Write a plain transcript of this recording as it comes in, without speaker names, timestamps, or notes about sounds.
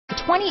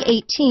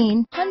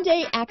2018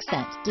 Hyundai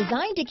Accent.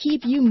 Designed to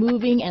keep you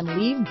moving and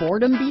leave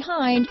boredom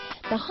behind,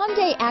 the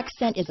Hyundai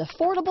Accent is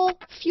affordable,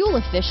 fuel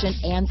efficient,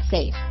 and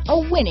safe. A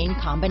winning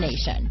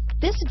combination.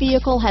 This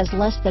vehicle has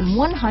less than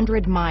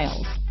 100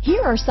 miles.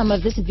 Here are some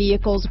of this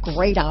vehicle's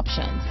great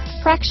options: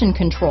 traction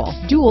control,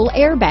 dual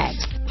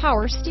airbags,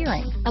 power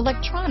steering,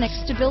 electronic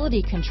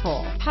stability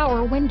control,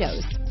 power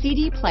windows,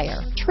 CD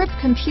player, trip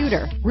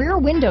computer, rear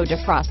window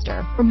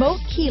defroster, remote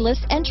keyless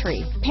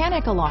entry,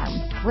 panic alarm,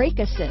 brake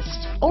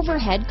assist,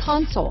 overhead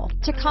console,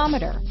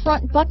 tachometer,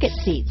 front bucket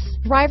seats,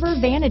 driver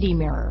vanity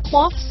mirror,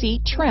 cloth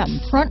seat trim,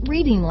 front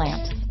reading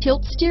lamps,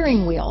 tilt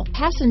steering wheel,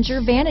 passenger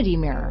vanity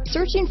mirror.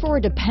 Searching for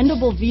a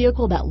dependable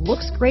vehicle that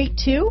looks great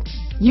too?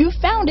 You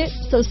found it,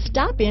 so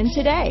stop in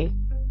today.